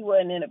 I really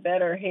wasn't in a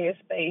better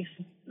headspace.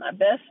 My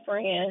best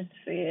friend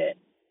said,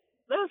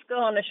 let's go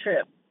on a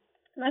trip.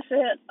 And I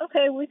said,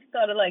 okay, we could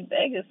go to like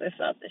Vegas or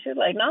something. She was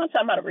like, no, I'm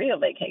talking about a real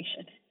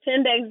vacation.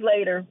 10 days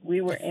later,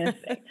 we were in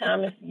St.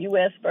 Thomas,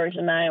 U.S.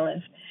 Virgin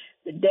Islands.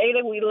 The day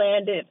that we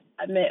landed,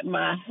 I met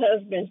my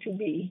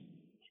husband-to-be,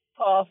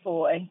 Paul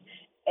Foy,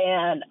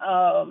 and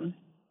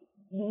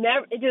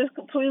it just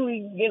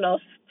completely,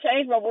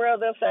 changed my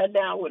world upside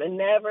down. Would have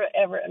never,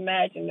 ever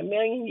imagined in a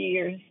million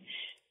years.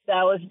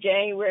 That was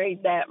January.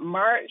 That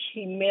March,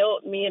 he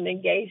mailed me an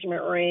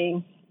engagement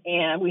ring,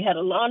 and we had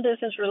a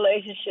long-distance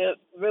relationship,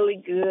 really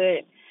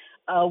good.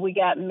 We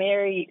got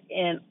married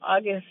in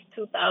August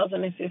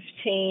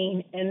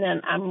 2015, and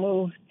then I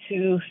moved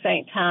to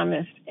St.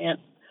 Thomas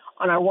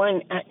on our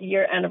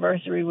 1-year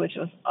anniversary, which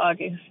was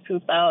August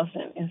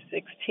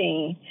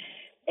 2016.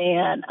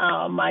 And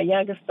my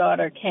youngest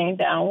daughter came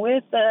down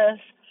with us.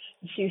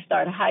 She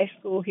started high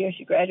school here.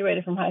 She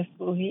graduated from high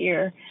school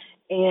here.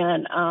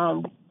 And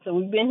so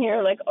we've been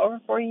here like over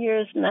 4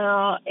 years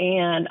now.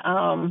 And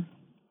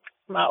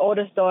my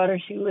oldest daughter,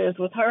 she lives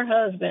with her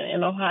husband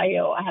in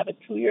Ohio. I have a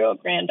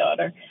 2-year-old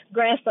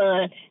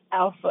grandson,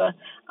 Alpha.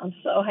 I'm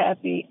so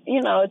happy.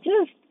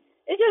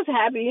 It's just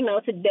happy.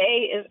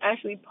 Today is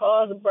actually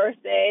Paul's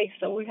birthday,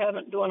 so we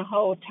haven't doing a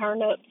whole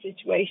turn-up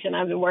situation.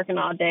 I've been working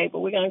all day, but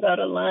we're going to go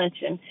to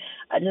lunch, and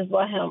I just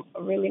bought him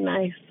a really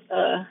nice,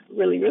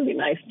 really, really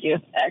nice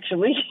gift,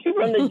 actually,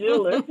 from the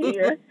jeweler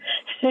here.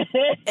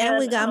 And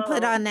we're going to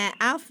put on that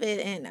outfit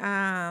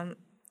and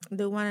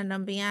do one of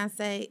them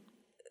Beyonce.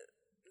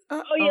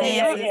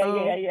 Yeah.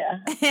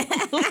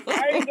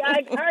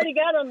 I already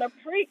got on the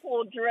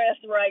prequel dress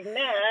right now.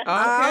 Okay.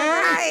 All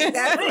right,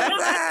 that's what's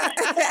up.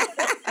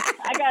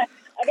 I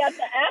got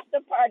the after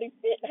party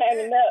fit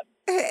hanging up.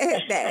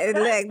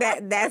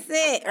 That's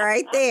it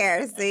right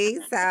there. See,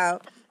 so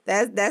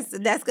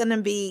that's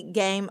gonna be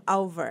game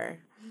over.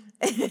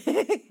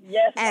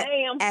 Yes,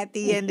 ma'am. At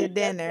the end of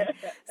dinner.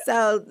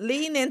 So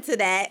leading into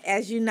that,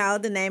 as you know,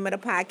 the name of the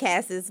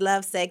podcast is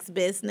Love, Sex,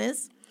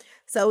 Business.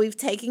 So we've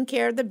taken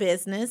care of the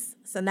business.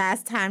 So now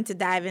it's time to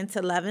dive into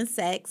love and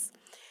sex.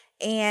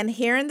 And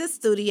here in the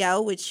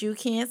studio, which you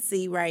can't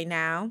see right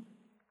now,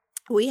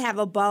 we have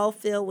a bowl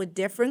filled with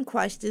different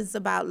questions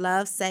about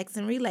love, sex,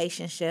 and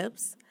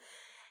relationships.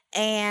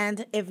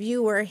 And if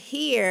you were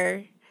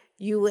here,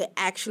 you would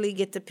actually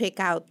get to pick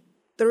out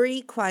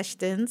 3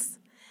 questions.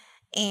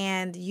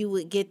 And you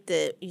would get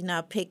to,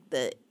 pick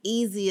the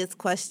easiest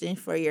question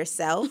for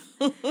yourself.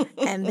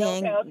 And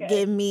then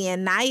give me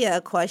and Naya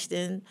a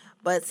question.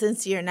 But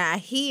since you're not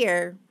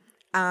here,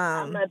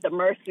 I'm at the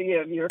mercy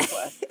of your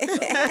question.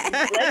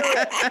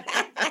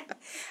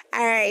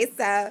 All right,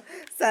 so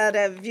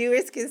the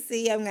viewers can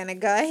see, I'm going to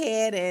go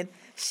ahead and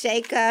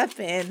shake up,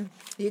 and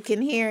you can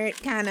hear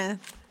it kind of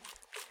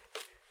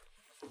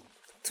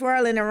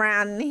twirling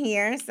around in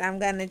here. So I'm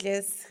going to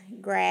just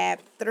grab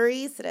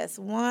 3. So that's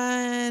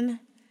 1,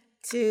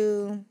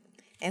 2,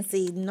 and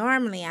see,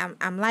 normally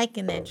I'm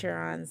liking that you're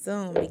on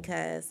Zoom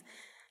because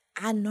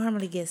I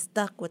normally get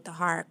stuck with the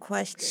hard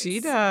questions. She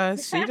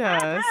does.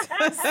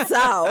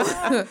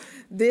 So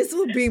this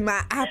will be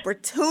my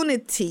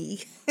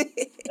opportunity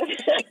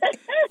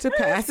to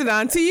pass it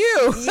on to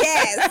you.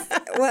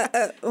 Yes.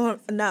 Well,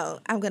 no,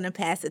 I'm going to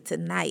pass it to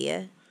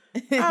Naya.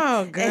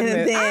 Oh, goodness.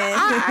 And then,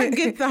 I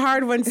get the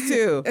hard ones,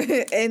 too.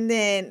 And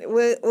then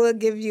we'll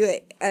give you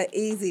an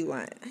easy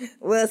one.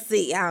 We'll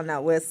see. I don't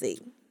know. We'll see.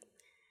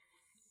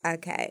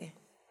 Okay.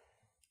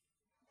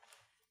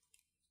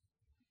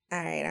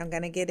 All right, I'm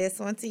going to give this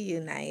one to you,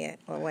 Naya.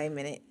 Oh, wait a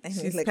minute.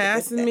 She's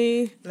passing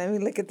me. Let me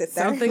look at the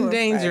third something one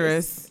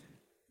dangerous.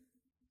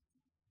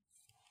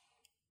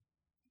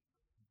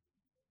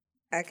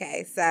 First.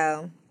 Okay,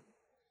 so.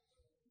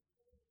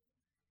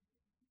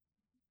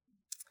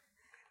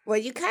 Well,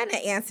 you kind of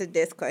answered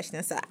this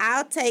question, so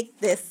I'll take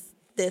this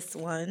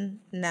one.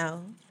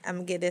 No, I'm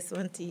going to give this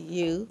one to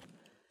you.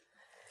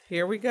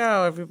 Here we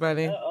go,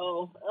 everybody.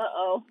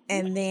 Uh-oh.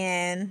 And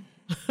then...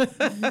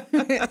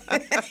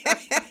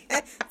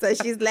 So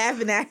she's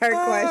laughing at her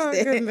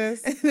question.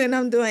 Goodness. And then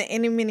I'm doing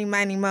any, mini,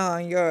 miny, mo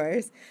on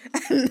yours.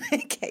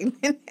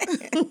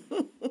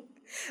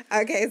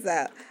 Okay,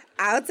 so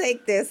I'll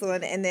take this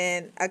one. And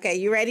then, okay,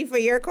 you ready for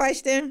your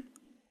question?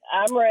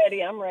 I'm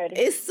ready.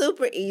 It's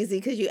super easy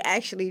because you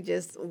actually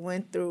just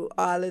went through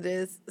all of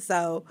this.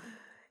 So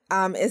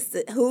it's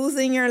who's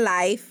in your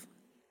life,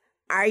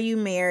 are you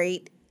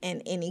married,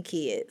 and any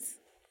kids?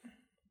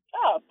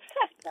 Oh,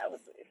 that was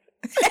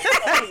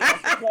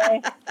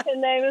His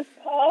name is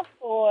Paul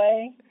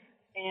Foy,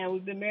 and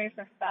we've been married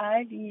for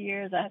 5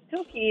 years. I have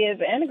 2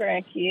 kids and a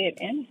grandkid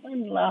and a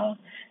son-in-law.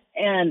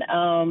 And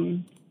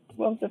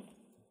what was the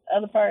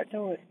other part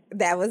to it?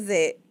 That was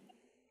it.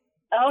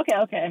 Oh,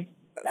 okay.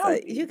 So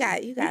you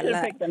got you should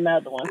have picked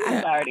another one.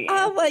 Sorry.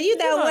 Oh, well, you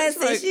know what?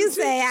 Since you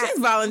say she's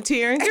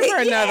volunteering. Give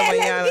her another one,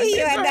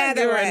 Ayanna.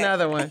 Give her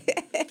another one.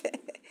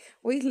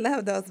 We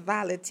love those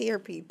volunteer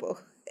people.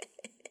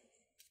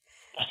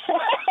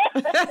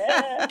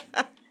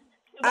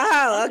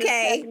 Oh,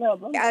 okay.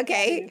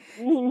 Okay.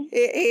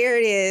 Here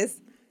it is.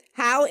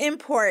 How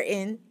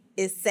important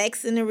is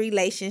sex in a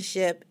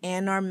relationship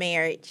and or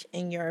marriage,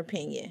 in your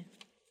opinion?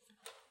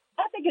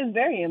 I think it's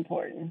very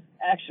important,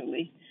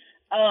 actually.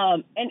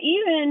 And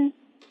even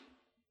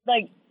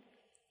like,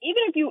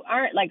 even if you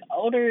aren't like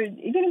older,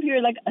 even if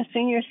you're like a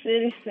senior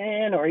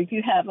citizen, or if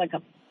you have like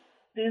a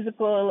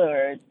physical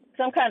or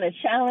some kind of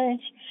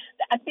challenge,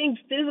 I think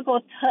physical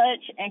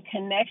touch and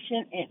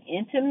connection and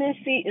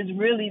intimacy is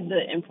really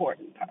the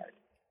important part.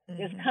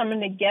 Mm-hmm. It's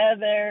coming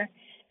together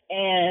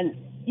and,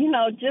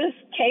 just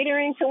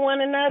catering to one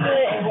another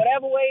in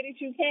whatever way that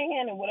you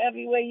can and whatever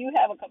way you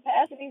have a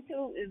capacity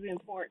to is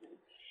important.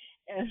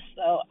 And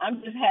so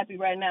I'm just happy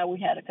right now we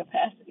had a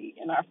capacity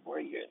in our 4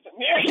 years of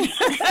marriage.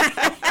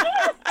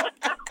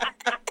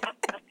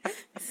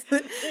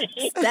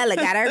 Stella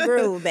got her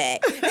groove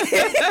back.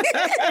 Hey.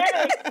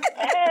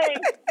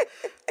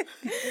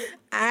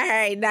 All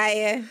right,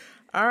 Naya.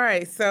 All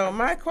right. So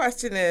my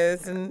question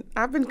is, and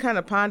I've been kind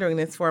of pondering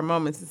this for a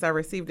moment since I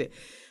received it.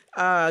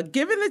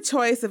 Given the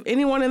choice of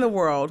anyone in the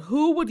world,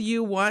 who would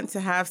you want to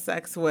have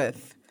sex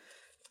with?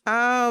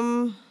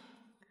 I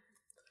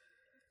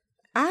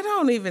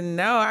don't even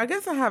know. I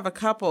guess I have a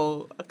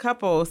couple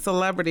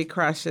celebrity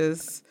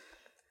crushes.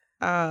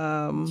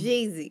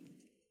 Jeezy.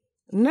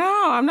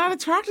 No, I'm not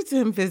attracted to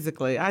him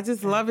physically. I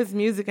just love his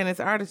music and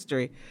his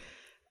artistry.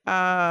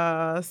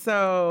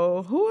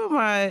 So who am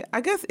I?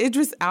 I guess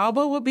Idris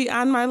Elba would be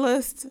on my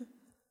list.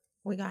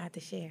 We're going to have to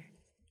share.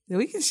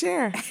 We can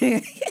share.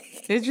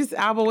 Idris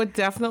Elba would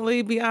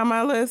definitely be on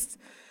my list.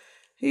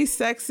 He's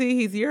sexy.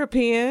 He's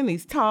European.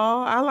 He's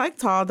tall. I like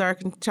tall,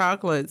 dark, and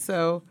chocolate.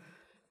 So,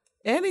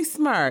 and he's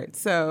smart.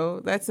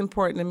 So that's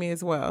important to me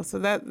as well. So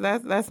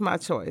that's my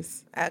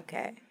choice.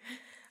 Okay.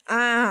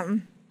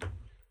 I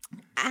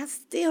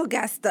still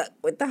got stuck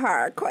with the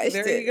hard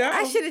question. There you go.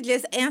 I should have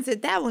just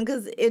answered that one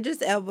because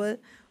Idris Elba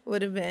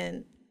would have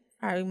been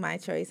probably my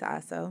choice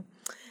also.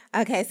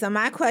 Okay, so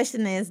my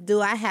question is, do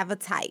I have a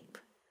type?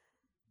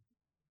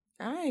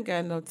 I ain't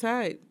got no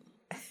type.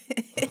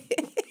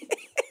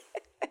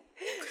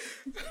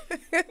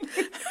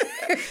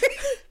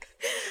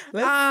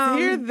 Let's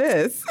hear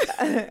this.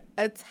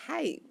 A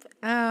type.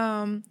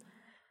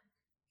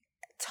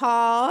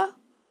 Tall.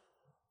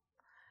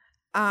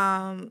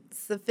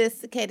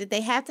 Sophisticated.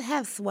 They have to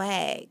have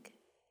swag.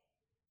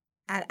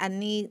 I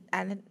need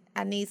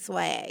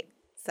swag.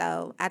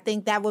 So I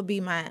think that would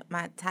be my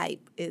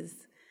type is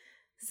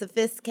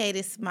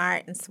sophisticated,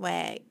 smart, and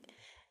swag.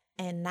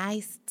 And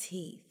nice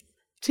teeth.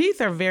 Teeth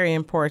are very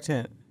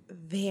important.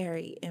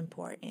 Very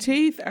important.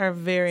 Teeth are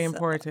very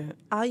important.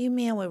 All you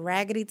men with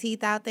raggedy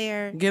teeth out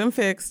there, get them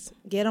fixed.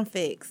 Get them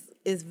fixed.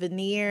 It's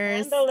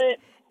veneers. Handle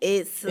it.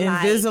 It's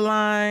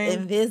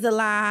Invisalign.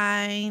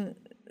 Invisalign.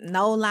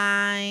 No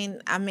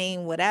line. I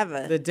mean,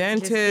 whatever. The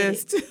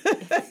dentist.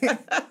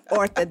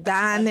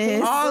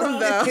 Orthodontist. All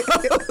of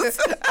those.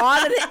 All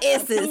of the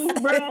S's.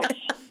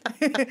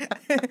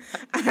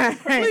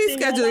 Please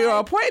schedule your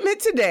appointment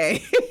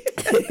today.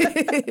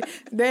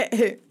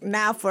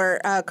 Now for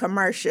a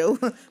commercial.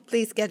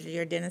 Please schedule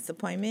your dentist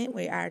appointment.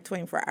 We are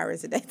 24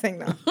 hours a day thing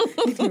now.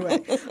 Anyway,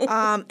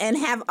 and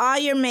have all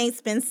your mates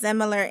been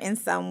similar in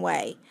some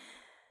way?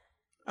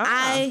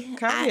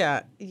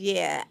 Caveat.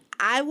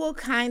 I will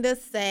kind of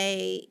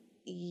say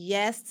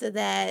yes to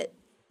that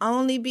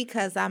only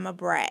because I'm a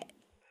brat.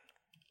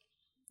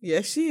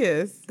 Yes, she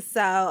is.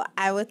 So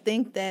I would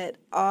think that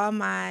all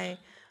my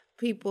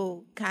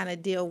people kind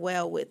of deal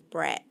well with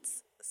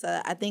brats.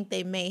 So I think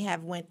they may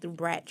have went through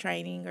brat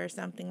training or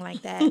something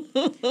like that,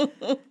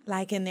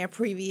 like in their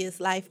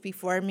previous life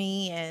before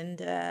me, and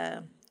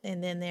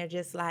then they're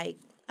just like,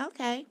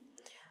 okay.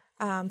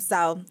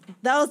 So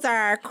those are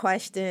our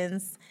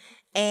questions.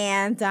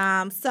 And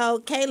so,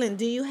 Kalyn,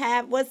 do you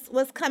have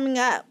what's coming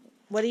up?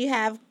 What do you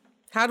have?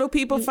 How do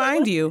people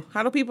find you?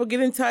 How do people get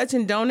in touch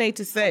and donate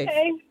to SAFE?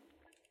 Okay.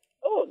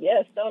 Oh,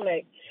 yes,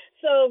 donate.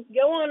 So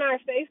go on our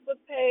Facebook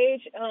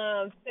page,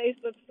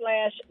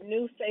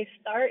 Facebook/New Safe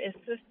Start is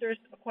Sisters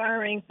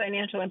Acquiring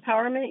Financial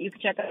Empowerment. You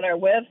can check out our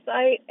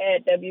website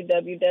at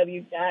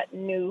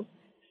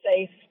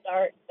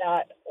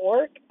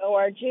www.newsafestart.org.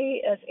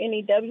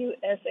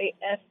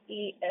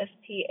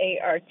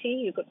 SNEWSAFESTART.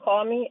 You could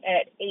call me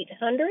at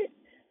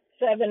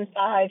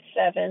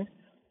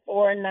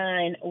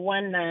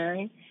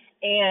 800-757-4919.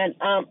 And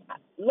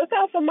look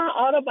out for my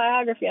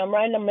autobiography. I'm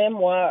writing a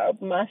memoir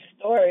of my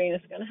story, and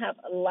it's going to have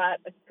a lot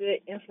of good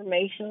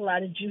information, a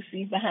lot of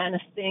juicy behind the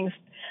things.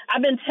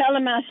 I've been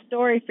telling my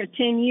story for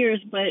 10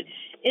 years, but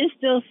it's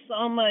still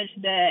so much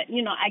that,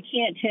 I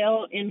can't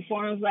tell in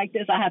forums like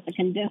this. I have to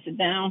condense it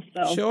down.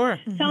 So sure.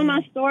 Tell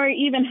my story,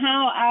 even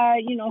how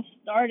I,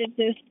 started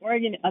this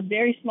a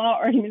very small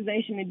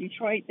organization in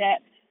Detroit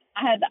that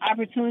I had the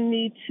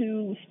opportunity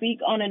to speak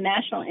on a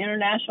national,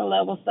 international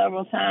level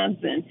several times,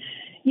 and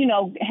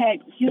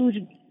had huge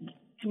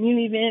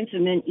community events,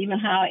 and then even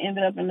how I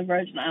ended up in the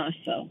Virgin Islands.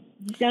 So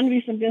it's going to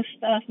be some good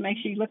stuff. Make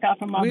sure you look out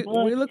for my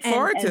book. We look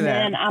forward to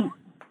that. And I'm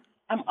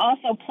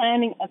also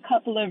planning a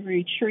couple of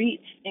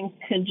retreats in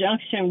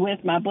conjunction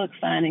with my book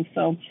signing.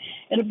 So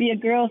it'll be a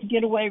girls'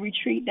 getaway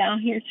retreat down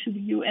here to the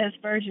U.S.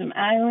 Virgin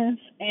Islands.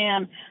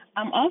 And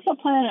I'm also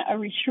planning a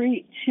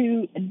retreat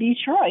to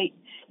Detroit.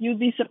 you'd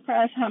be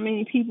surprised how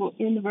many people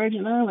in the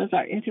Virgin Islands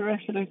are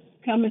interested in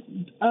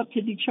coming up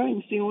to Detroit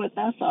and seeing what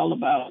that's all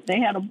about. They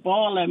had a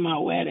ball at my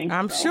wedding.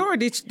 I'm sure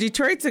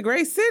Detroit's a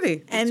great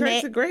city.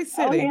 Detroit's a great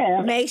city. Oh,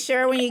 yeah. Make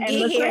sure when you get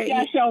and here.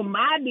 I show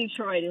my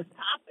Detroit is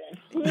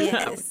popping.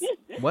 Yes.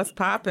 What's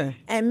popping?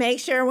 And make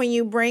sure when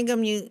you bring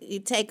them, you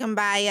take them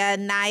by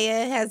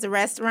Naya has a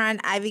restaurant,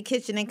 Ivy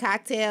Kitchen and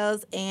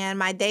Cocktails, and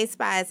my day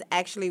spa is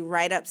actually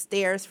right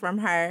upstairs from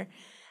her,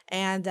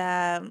 and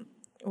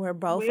we're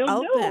both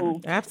open.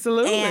 Do.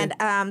 Absolutely.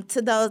 And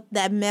to those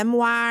that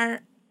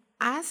memoir,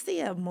 I see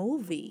a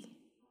movie.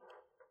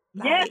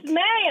 Yes,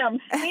 ma'am.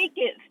 Speak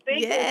it.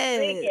 Speak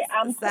it.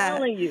 I'm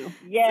telling you.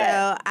 Yes.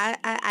 So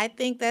I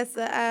think that's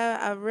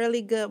a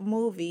really good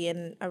movie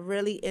and a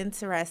really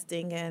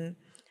interesting and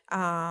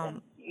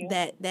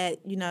that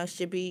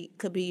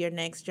could be your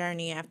next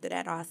journey after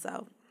that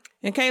also.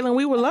 And Kalyn,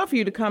 we would love for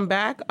you to come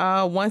back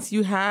once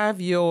you have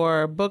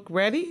your book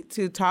ready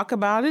to talk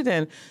about it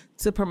and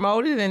to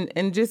promote it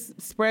and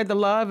just spread the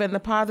love and the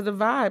positive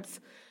vibes.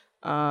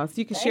 So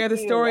you can share the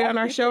story on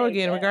our show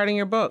again regarding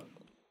your book.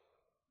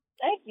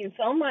 Thank you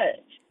so much.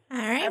 All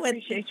right. I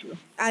appreciate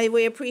you.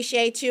 We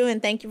appreciate you,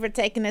 and thank you for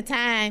taking the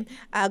time.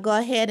 Go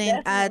ahead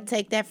and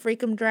take that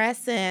freakum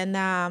dress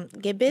and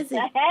get busy.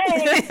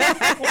 Hey.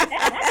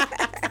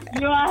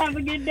 You all have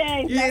a good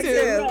day. You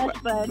too.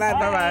 Bye.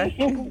 Bye.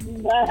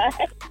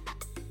 Bye.